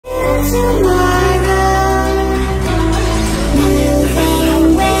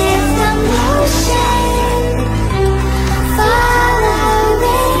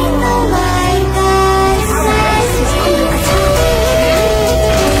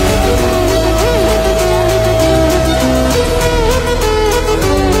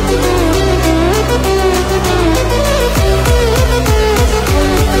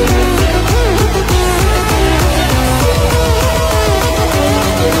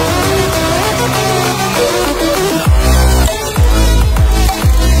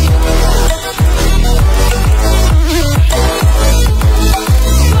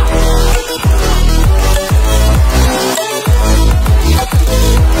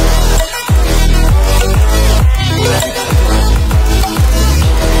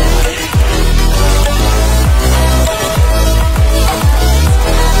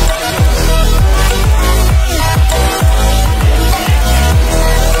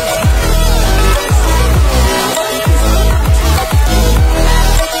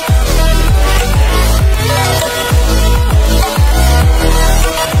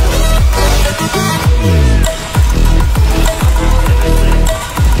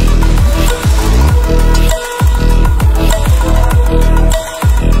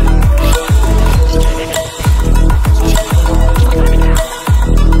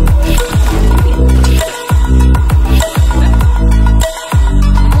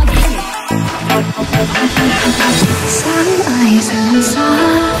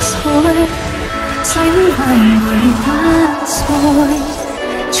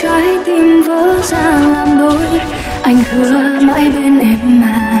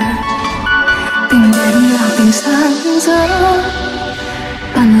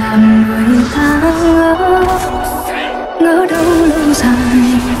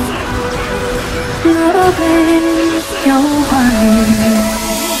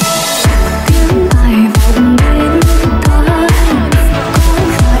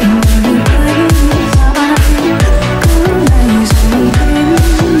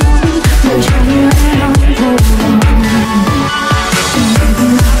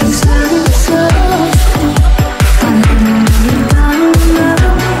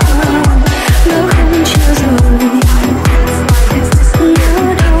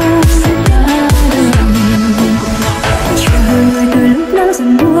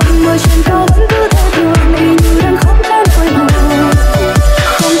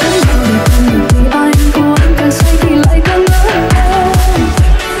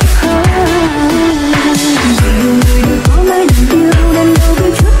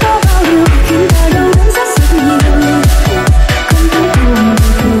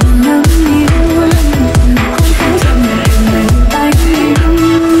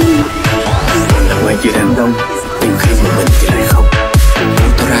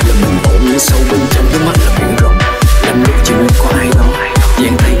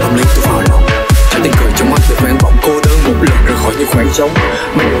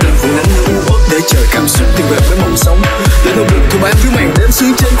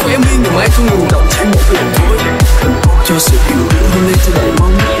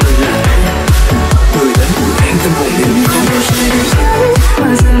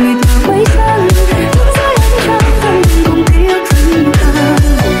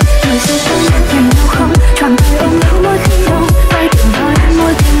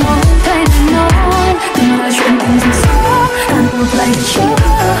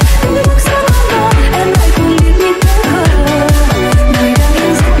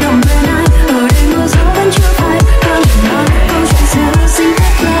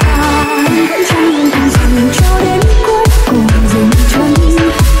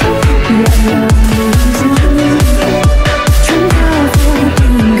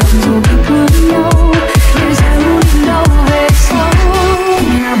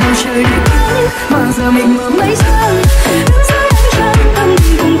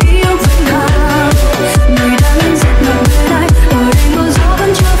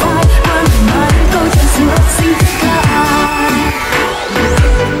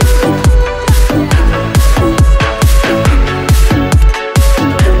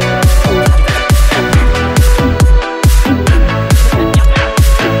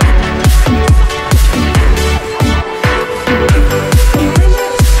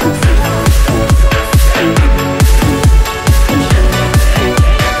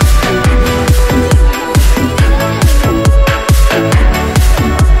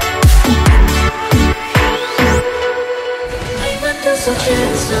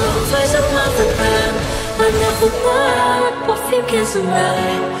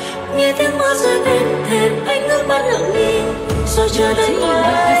nghe tiếng mưa rơi bên thềm, anh ngước mắt ngẩng nhìn rồi chờ đợi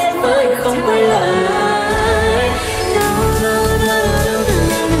mãi.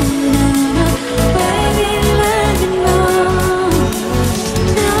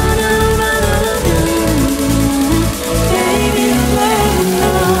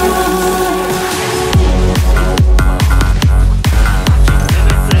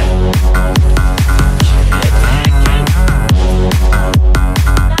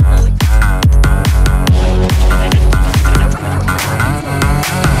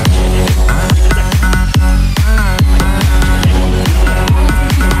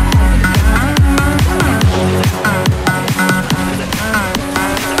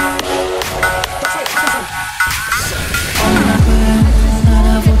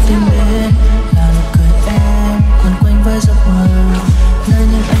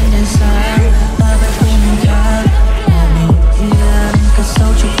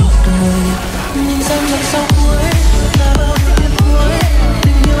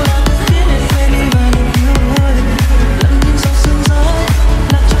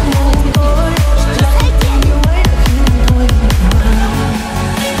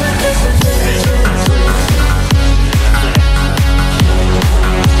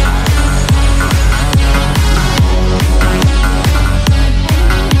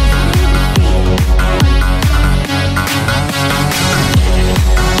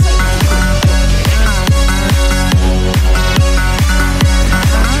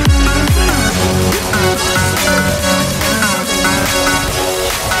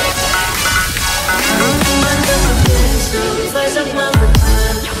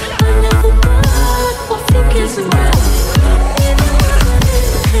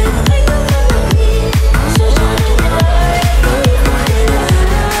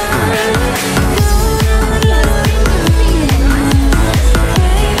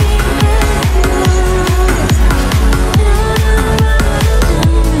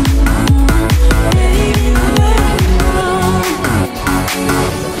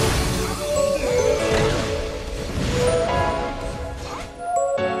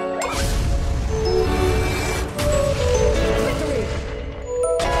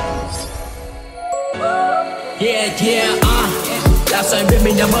 Làm sao em biết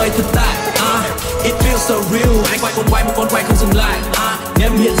mình đang mơ thực tại. It feels so real. Anh quay một con quay không dừng lại. Nếu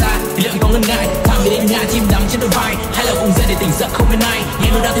em hiện ra thì liệu có ngần ngại. Thằng bị đến nhà chim đắm trên đôi vai, hay là vùng dậy để tỉnh giấc không bên ai. Nghe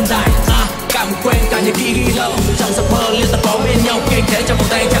nó đã thêm dài. Cả một quên cả nhật ký ghi lâu. Trong giấc mơ liên tập có bên nhau. Kinh thế trong vòng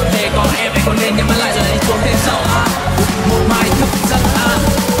tay chẳng hề có em còn nên nhắm mắt lại rồi anh xuống thêm sâu. Một mai thức giấc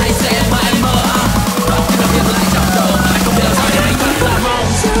anh sẽ mãi mơ. Đoạn khi đầu tiên lại trong đầu anh không biết làm sao để anh vẫn là mong.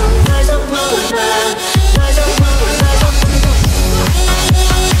 Nơi giấc mơ là nơi giấc mơ là giấc mơ.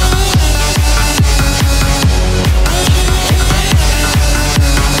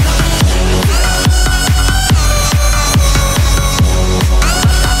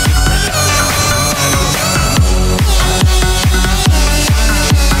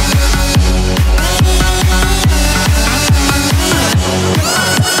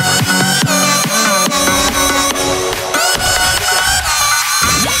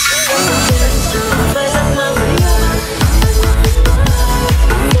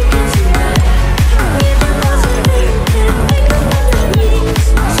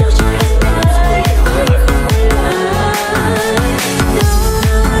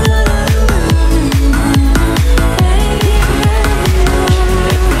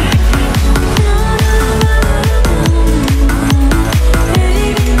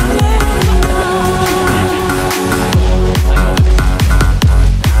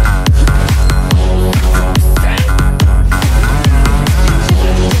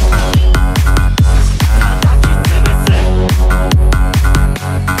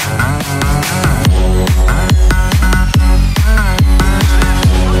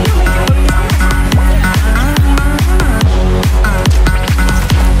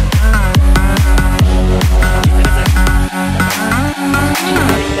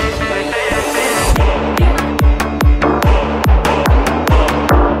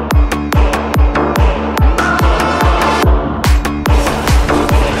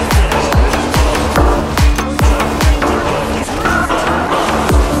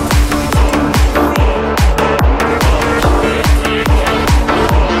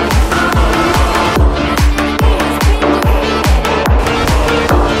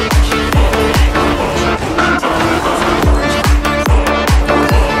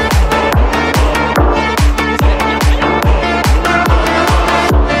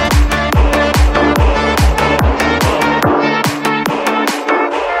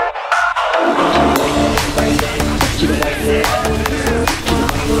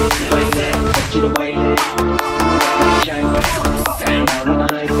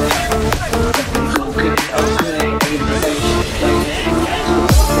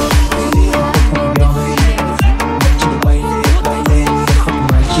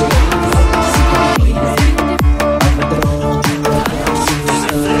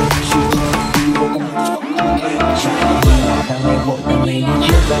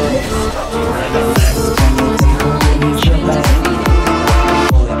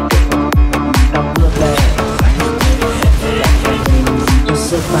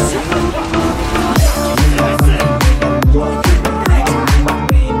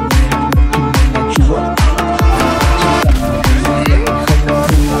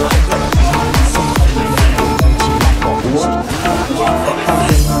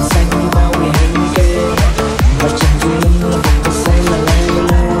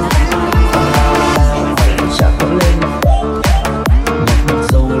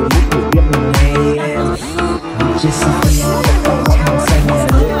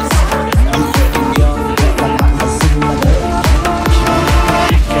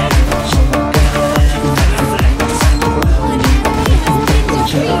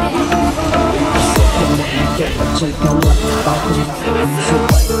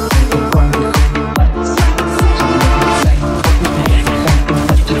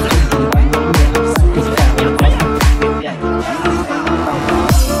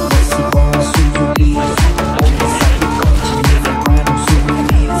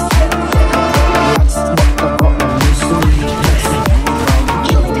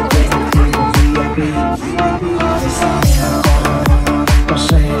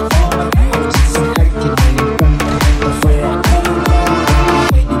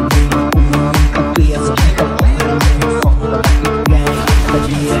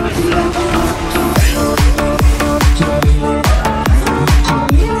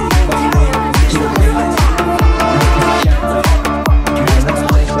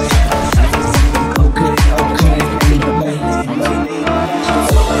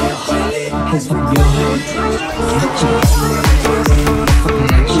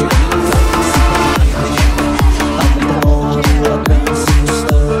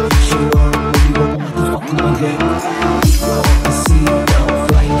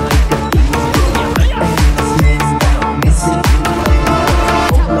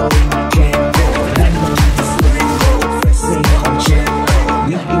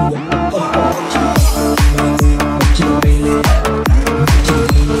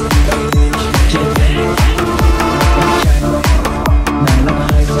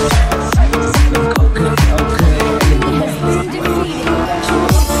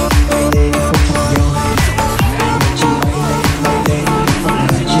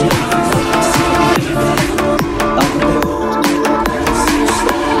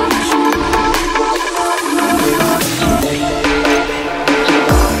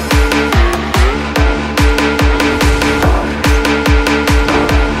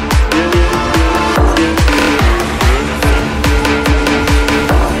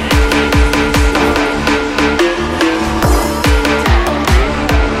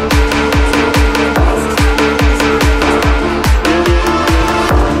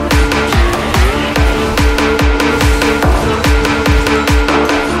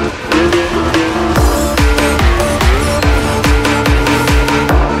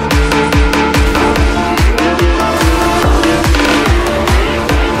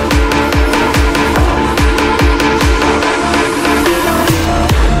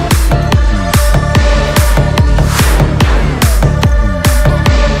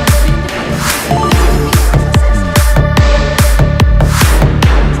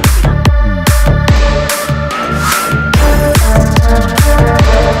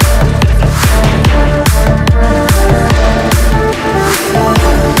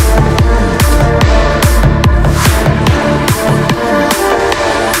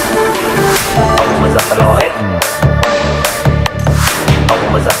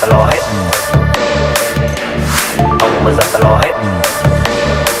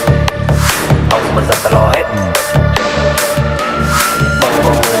 ông mà giật ta lo hết. Bằng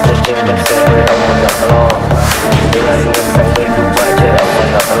con người trên trên bánh xe ông mà giật ta lo. Từ ngày em sang bên Dubai chơi ông mà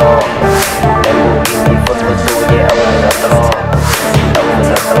giật ta lo. Em mua kim đi phân với tôi yeah ông mà giật ta lo. Ông mà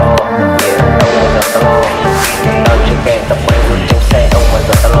giật ta lo, yeah ông mà giật ta lo. Tao chơi kèn tập quay luôn trong xe ông mà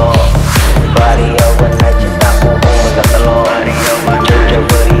giật ta lo. Radio bên này chỉ ta phụ ông mà giật ta lo. Chơi chơi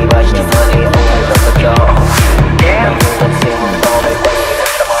vừa đi bao nhiêu money ông mà giật ta cho. Em muốn tân sinh to để quay như đất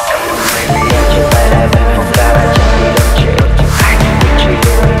ta mò. Em chơi tay này bên phòng ca là chẳng đi đâu chế. Chơi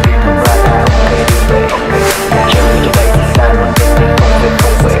lưu ý đi không ra ta ok đi về. Chơi cho bay thì xa luôn tên mình không về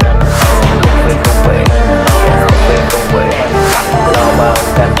không về. Không về không về, không về không về. Lo bao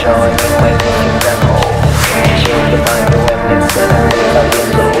cam trôi nhưng mây không những gian khổ. Chơi cho bao nhiêu em nên sẽ là người ta liên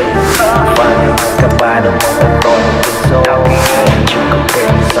dối. Và nếu mà cả ba đồng mong em còn một tiếng số. Chưa có kể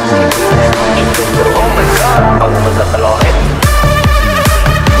đi xong thì vì em không chịu tiếng số. Ông mà giật ta lo hết.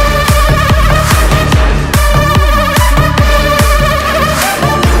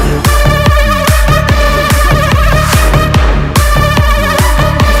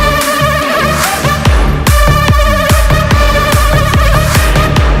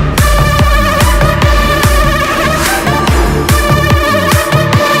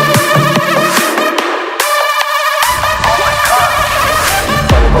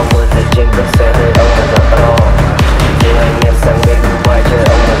 Trên cơn xe hơi ông mà giật ta lo. Từ anh em sang bên Dubai chơi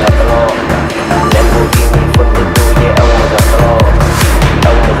ông mà giật ta lo. Em mua kim đi phân với tôi yeah ông mà giật ta lo.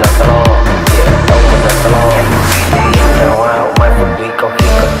 Ông mà giật ta lo, yeah ông mà giật ta lo. Chào wow, mai phần tuy có khi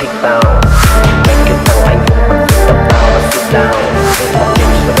còn thích tao. Mấy cái thằng anh cũng bật thích tập tao và sit down. Một đêm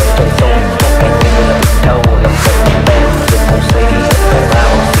sẽ bên trong sông, một cánh như là big thâu. Làm phần thích tên, đừng không xây đi hết phải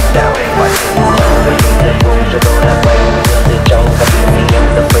bao sit down. Về đi ra vùng cho đô la bay. Từ trong cabin thì em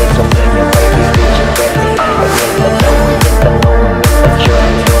tập về trong người nhau bay đi từ trên quen đi. Anh em lần đầu, những tầng ngô, những tầng trường.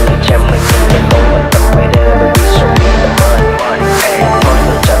 Đôi lý chăm anh em tầng ngô, quan tâm về đây bởi vì show me the money. Con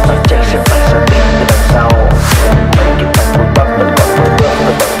người chặt tắt chạy sẽ phải xác định từ đằng sau. Mấy cái thằng cuối bắc vẫn còn mơ ước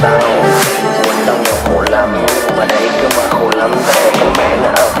từ bằng tao. Muốn tao nhỏ khổ lắm, mà đấy cơ mà khổ lắm. Tại con bé nó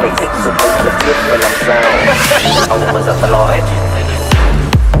ở phải thích rồi không biết biết phải làm sao. Ông mà giật ta lo hết.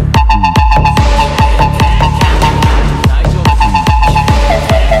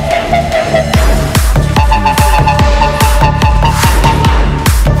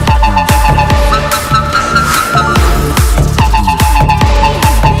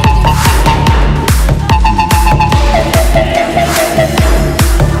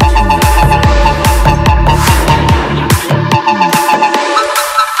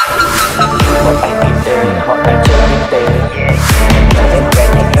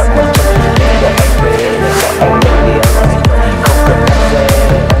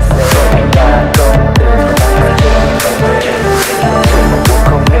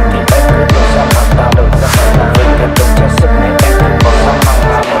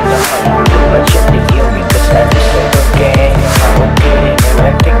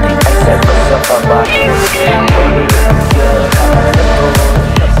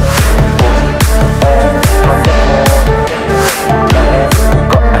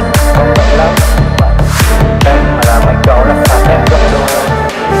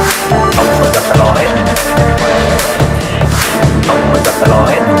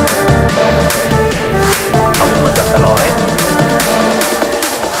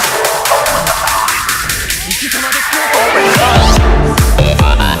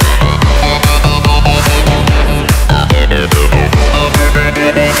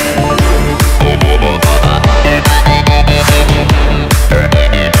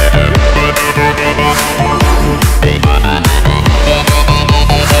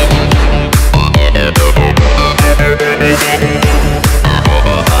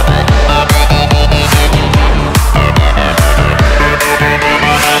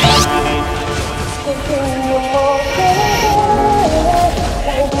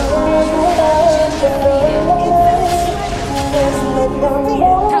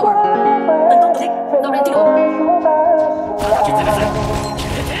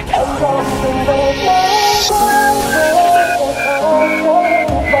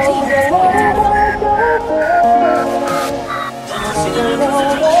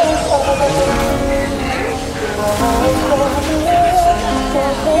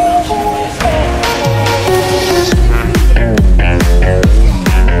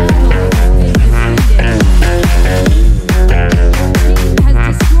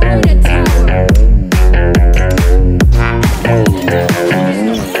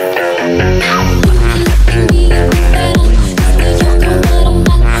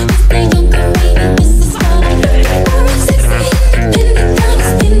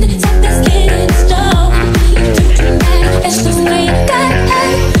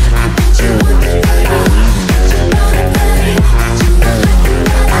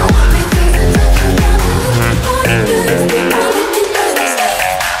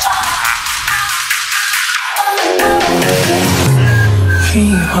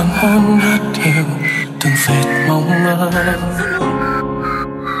 hoàng hôn hát hiu từng vệt mong mơ.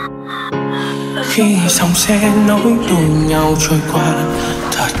 Khi dòng xe nối đuôi nhau trôi qua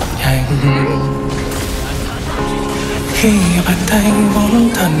thật nhanh, khi bàn tay vốn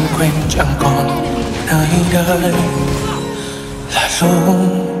thân quen chẳng còn nơi đây, là lúc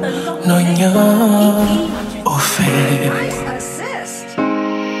nỗi nhớ ùa về.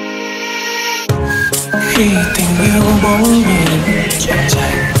 Khi tình yêu bỗng nhiên chẳng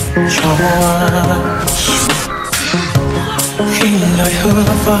dành cho anh, khi lời hứa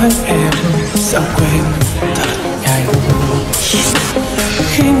với em dần quên thật nhanh,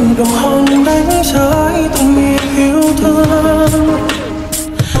 khi nụ hôn đánh rơi từng nhịp yêu thương,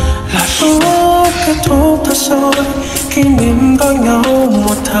 là lúc kết thúc thật rồi, kỷ niệm có nhau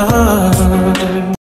một thời.